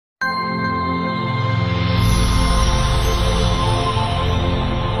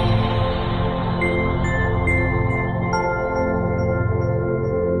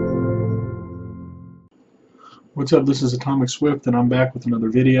What's up, this is Atomic Swift and I'm back with another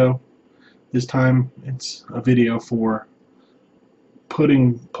video. This time it's a video for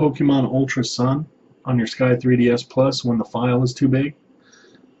putting Pokemon Ultra Sun on your Sky3ds Plus when the file is too big.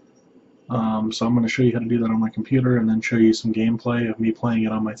 So I'm going to show you how to do that on my computer and then show you some gameplay of me playing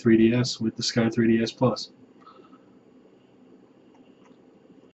it on my 3DS with the Sky3ds Plus.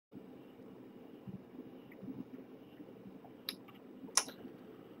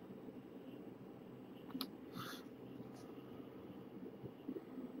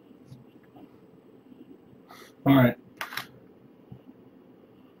 Alright.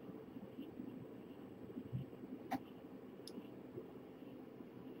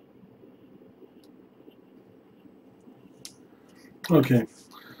 Okay,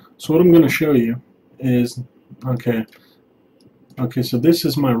 so what I'm going to show you is, okay, so this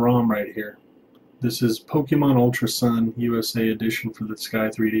is my ROM right here. This is Pokemon Ultra Sun USA Edition for the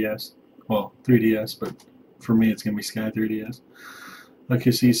Sky3ds. Well, 3DS, but for me it's going to be Sky3ds. Okay,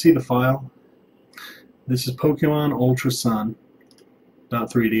 so you see the file? This is Pokemon Ultra Sun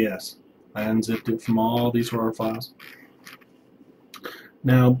 .3ds. I unzipped it from all these RAR files.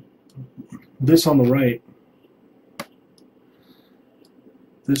 Now, this on the right,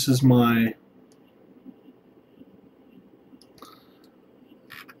 this is my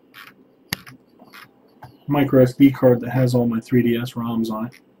micro SD card that has all my 3DS ROMs on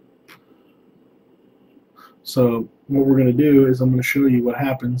it. So what we're going to do is I'm going to show you what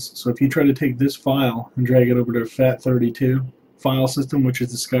happens. So if you try to take this file and drag it over to FAT32 file system, which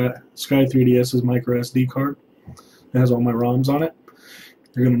is the Sky3ds's micro SD card that has all my ROMs on it,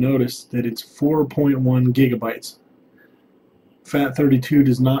 you're going to notice that it's 4.1 gigabytes. FAT32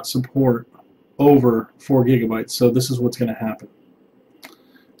 does not support over 4 gigabytes, so this is what's going to happen.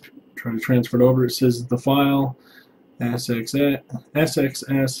 Try to transfer it over. It says the file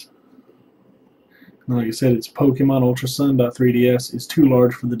SXS, and like I said, it's Pokemon Ultra Sun .3ds is too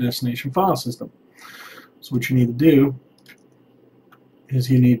large for the destination file system. So what you need to do is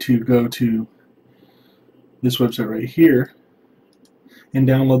you need to go to this website right here and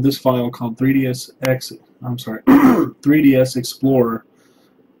download this file called 3DS Explorer.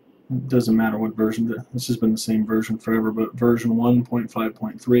 It doesn't matter what version. This has been the same version forever, but version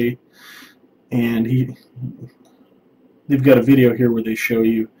 1.5.3. And they've got a video here where they show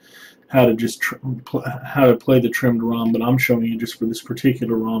you how to just how to play the trimmed ROM, but I'm showing you just for this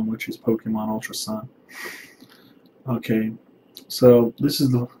particular ROM, which is Pokemon Ultra Sun. Okay, so this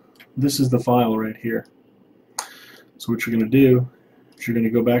is the file right here. So what you're going to do is you're going to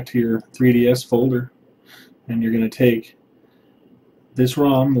go back to your 3DS folder, and you're going to take this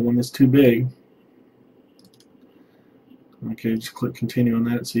ROM, the one that's too big. Okay, just click continue on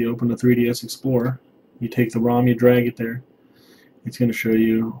that. So you open the 3DS Explorer, you take the ROM, you drag it there. It's going to show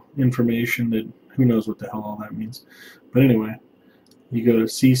you information that who knows what the hell all that means. But anyway, you go to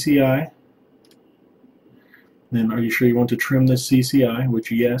CCI. Then, are you sure you want to trim this CCI?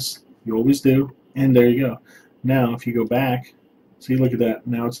 Which, yes, you always do. And there you go. Now, if you go back, see, look at that.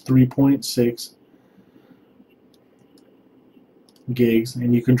 Now it's 3.6 gigs,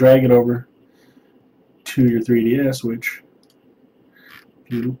 and you can drag it over to your 3DS, which,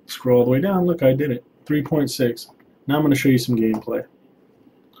 if you scroll all the way down, look, I did it. 3.6. Now I'm going to show you some gameplay.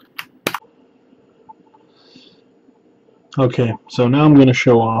 Okay, so now I'm going to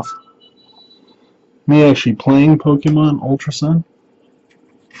show off me actually playing Pokemon Ultra Sun.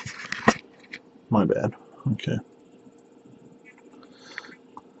 My bad. Okay.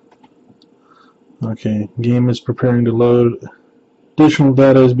 Okay, game is preparing to load. Additional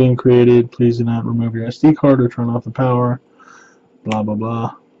data is being created. Please do not remove your SD card or turn off the power. Blah, blah,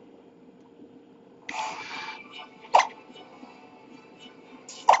 blah.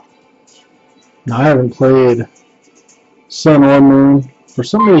 Now, I haven't played Sun or Moon. For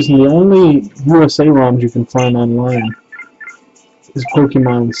some reason, the only USA ROMs you can find online is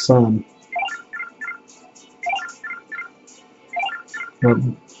Pokemon Sun. But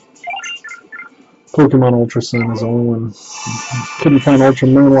Pokemon Ultra Sun is the only one. Couldn't find Ultra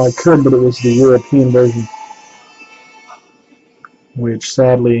Moon. Well, I could, but it was the European version, which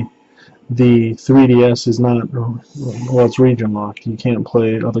sadly the 3DS is not, well, it's region locked. You can't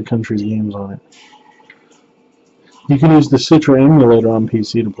play other countries' games on it. You can use the Citra emulator on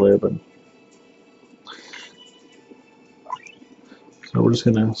PC to play it, but so we're just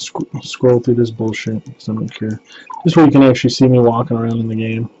gonna scroll through this bullshit because I don't care. This way you can actually see me walking around in the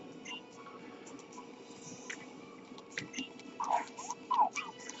game.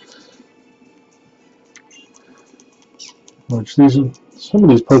 Which some of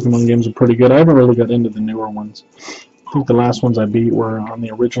these Pokemon games are pretty good. I haven't really got into the newer ones. I think the last ones I beat were on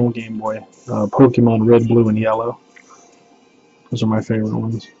the original Game Boy. Pokemon Red, Blue, and Yellow. Those are my favorite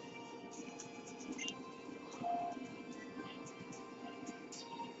ones.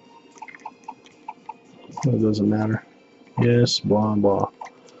 It doesn't matter. Yes, blah, blah.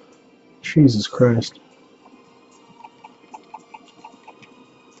 Jesus Christ.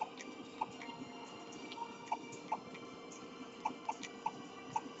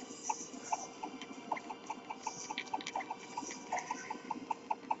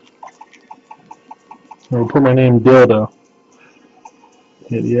 I'll put my name Dildo.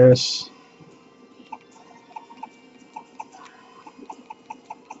 Hit yes.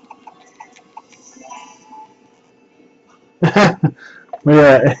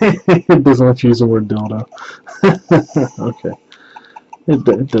 Yeah, it doesn't let you use the word dildo. Okay.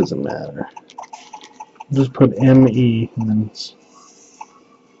 It doesn't matter. Just put ME and then it's...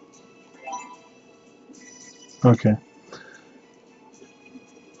 Okay.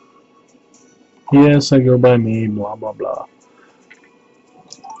 Yes, I go by me, blah, blah, blah.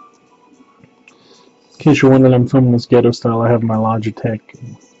 In case you're wondering, I'm filming this ghetto style. I have my Logitech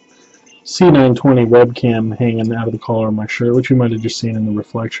C920 webcam hanging out of the collar of my shirt, which you might have just seen in the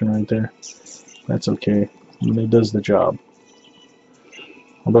reflection right there. That's okay. I mean, it does the job.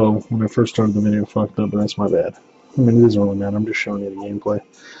 Although, when I first started the video, it fucked up, but that's my bad. I mean, it doesn't really matter. I'm just showing you the gameplay.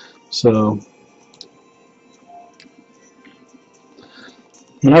 So,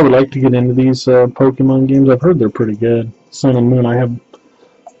 I mean, I would like to get into these Pokemon games. I've heard they're pretty good. Sun and Moon, I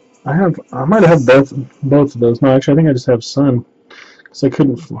might have both of those. No, actually, I think I just have Sun.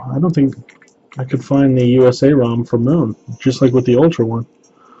 Because I don't think I could find the USA ROM for Moon, just like with the Ultra one.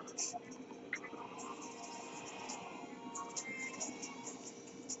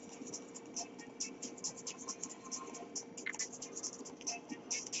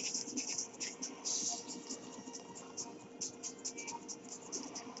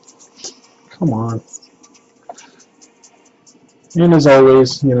 Come on. And as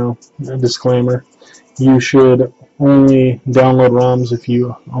always, you know, a disclaimer, you should only download ROMs if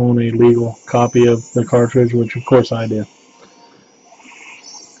you own a legal copy of the cartridge, which of course I do.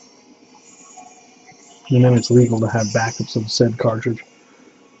 And then it's legal to have backups of said cartridge.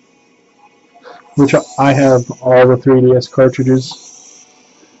 Which I have all the 3DS cartridges,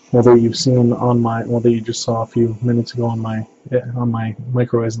 whether you've seen on my, whether you just saw a few minutes ago on my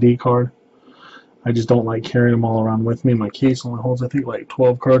micro SD card. I just don't like carrying them all around with me. My case only holds, I think, like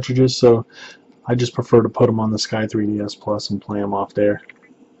 12 cartridges, so I just prefer to put them on the Sky3ds Plus and play them off there.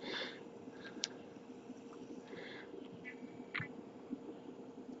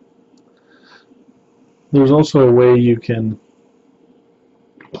 There's also a way you can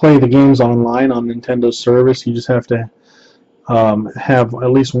play the games online on Nintendo's service. You just have to have at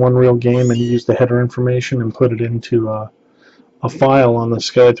least one real game and use the header information and put it into a file on the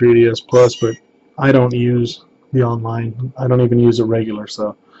Sky3ds Plus, but I don't use the online. I don't even use it regular,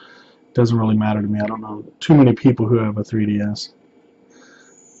 so it doesn't really matter to me. I don't know too many people who have a 3DS.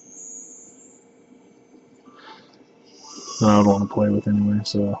 that I would want to play with anyway,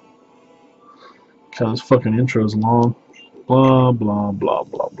 so. God, this fucking intro is long. Blah, blah, blah,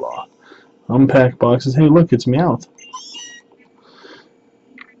 blah, blah. Unpack boxes. Hey, look, it's Meowth.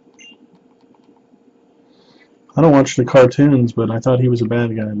 I don't watch the cartoons, but I thought he was a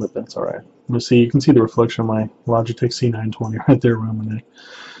bad guy, but that's alright. Let's see, you can see the reflection of my Logitech C920 right there around my neck.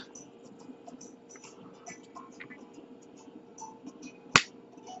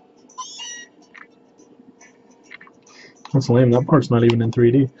 That's lame, that part's not even in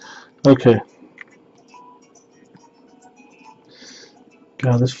 3D. Okay.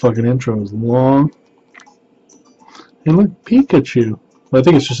 God, this fucking intro is long. Hey, look, Pikachu. Well, I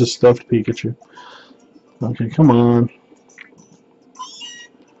think it's just a stuffed Pikachu. Okay, come on.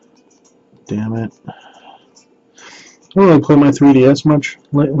 Damn it. I don't really play my 3DS much.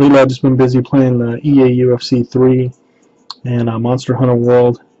 Lately, I've just been busy playing the EA UFC 3 and Monster Hunter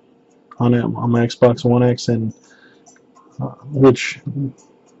World on my Xbox One X, and which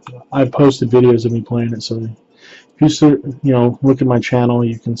I've posted videos of me playing it. So if you look at my channel,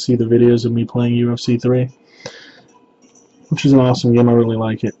 you can see the videos of me playing UFC 3, which is an awesome game. I really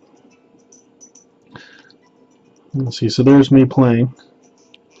like it. Let's see. So there's me playing.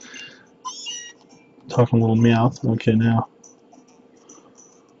 Talking a little Meowth. Okay, now.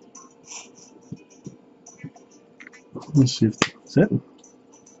 Let's see if that's it.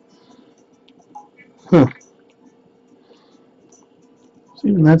 Huh. So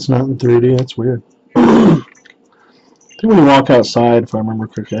even that's not in 3D. That's weird. I think when you walk outside, if I remember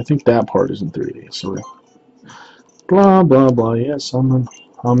correctly, I think that part is in 3D. So blah blah blah. Yes, I'm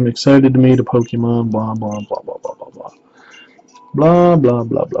excited to meet a Pokemon. Blah blah blah blah blah blah blah. Blah, blah,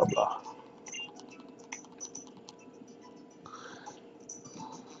 blah, blah, blah.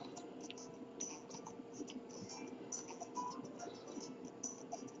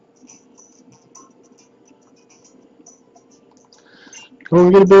 Go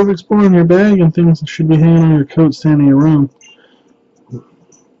and get a bit of Explorer in your bag and things that should be hanging on your coat standing in your room.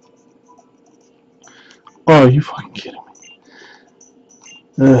 Oh, you fucking kidding me.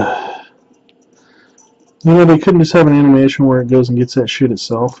 Ugh. You know, they couldn't just have an animation where it goes and gets that shit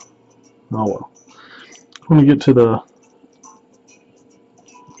itself. Oh well. I want to get to the...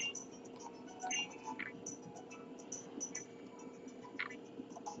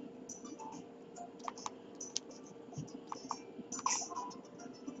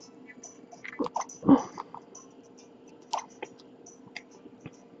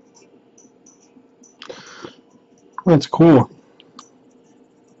 That's cool.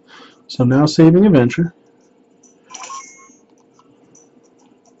 So now saving adventure.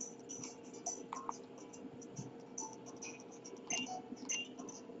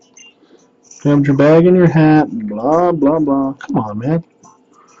 Grabbed your bag and your hat, blah, blah, blah. Come on, man. I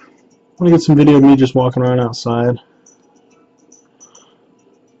want to get some video of me just walking around outside.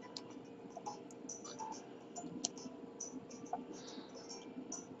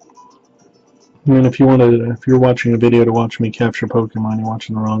 I mean, if you're watching a video to watch me capture Pokemon, you're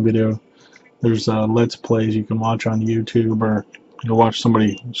watching the wrong video. There's Let's Plays you can watch on YouTube, or you'll watch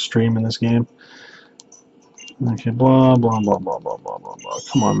somebody stream in this game. Okay, blah, blah, blah, blah, blah, blah, blah, blah.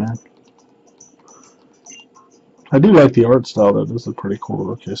 Come on, man. I do like the art style, though. This is pretty cool.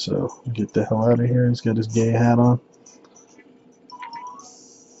 Okay, so get the hell out of here. He's got his gay hat on.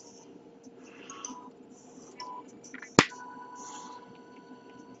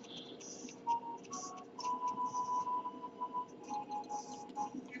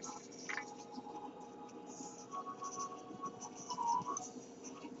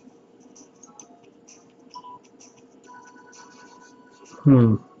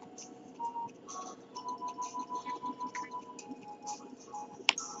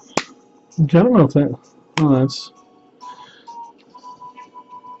 Okay, I don't know if that... Oh, that's...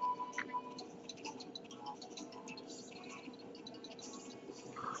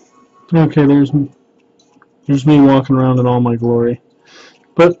 Okay, there's me walking around in all my glory.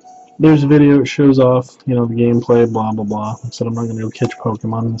 But there's a video that shows off, you know, the gameplay, blah, blah, blah. I said I'm not going to go catch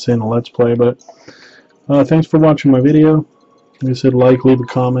Pokemon and say in a Let's Play, but thanks for watching my video. Like I said, like, leave a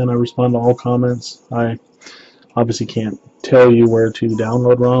comment. I respond to all comments. I obviously can't tell you where to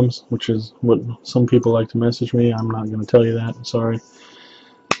download ROMs, which is what some people like to message me. I'm not going to tell you that. I'm sorry.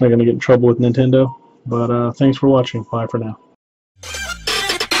 I'm not going to get in trouble with Nintendo. But thanks for watching. Bye for now.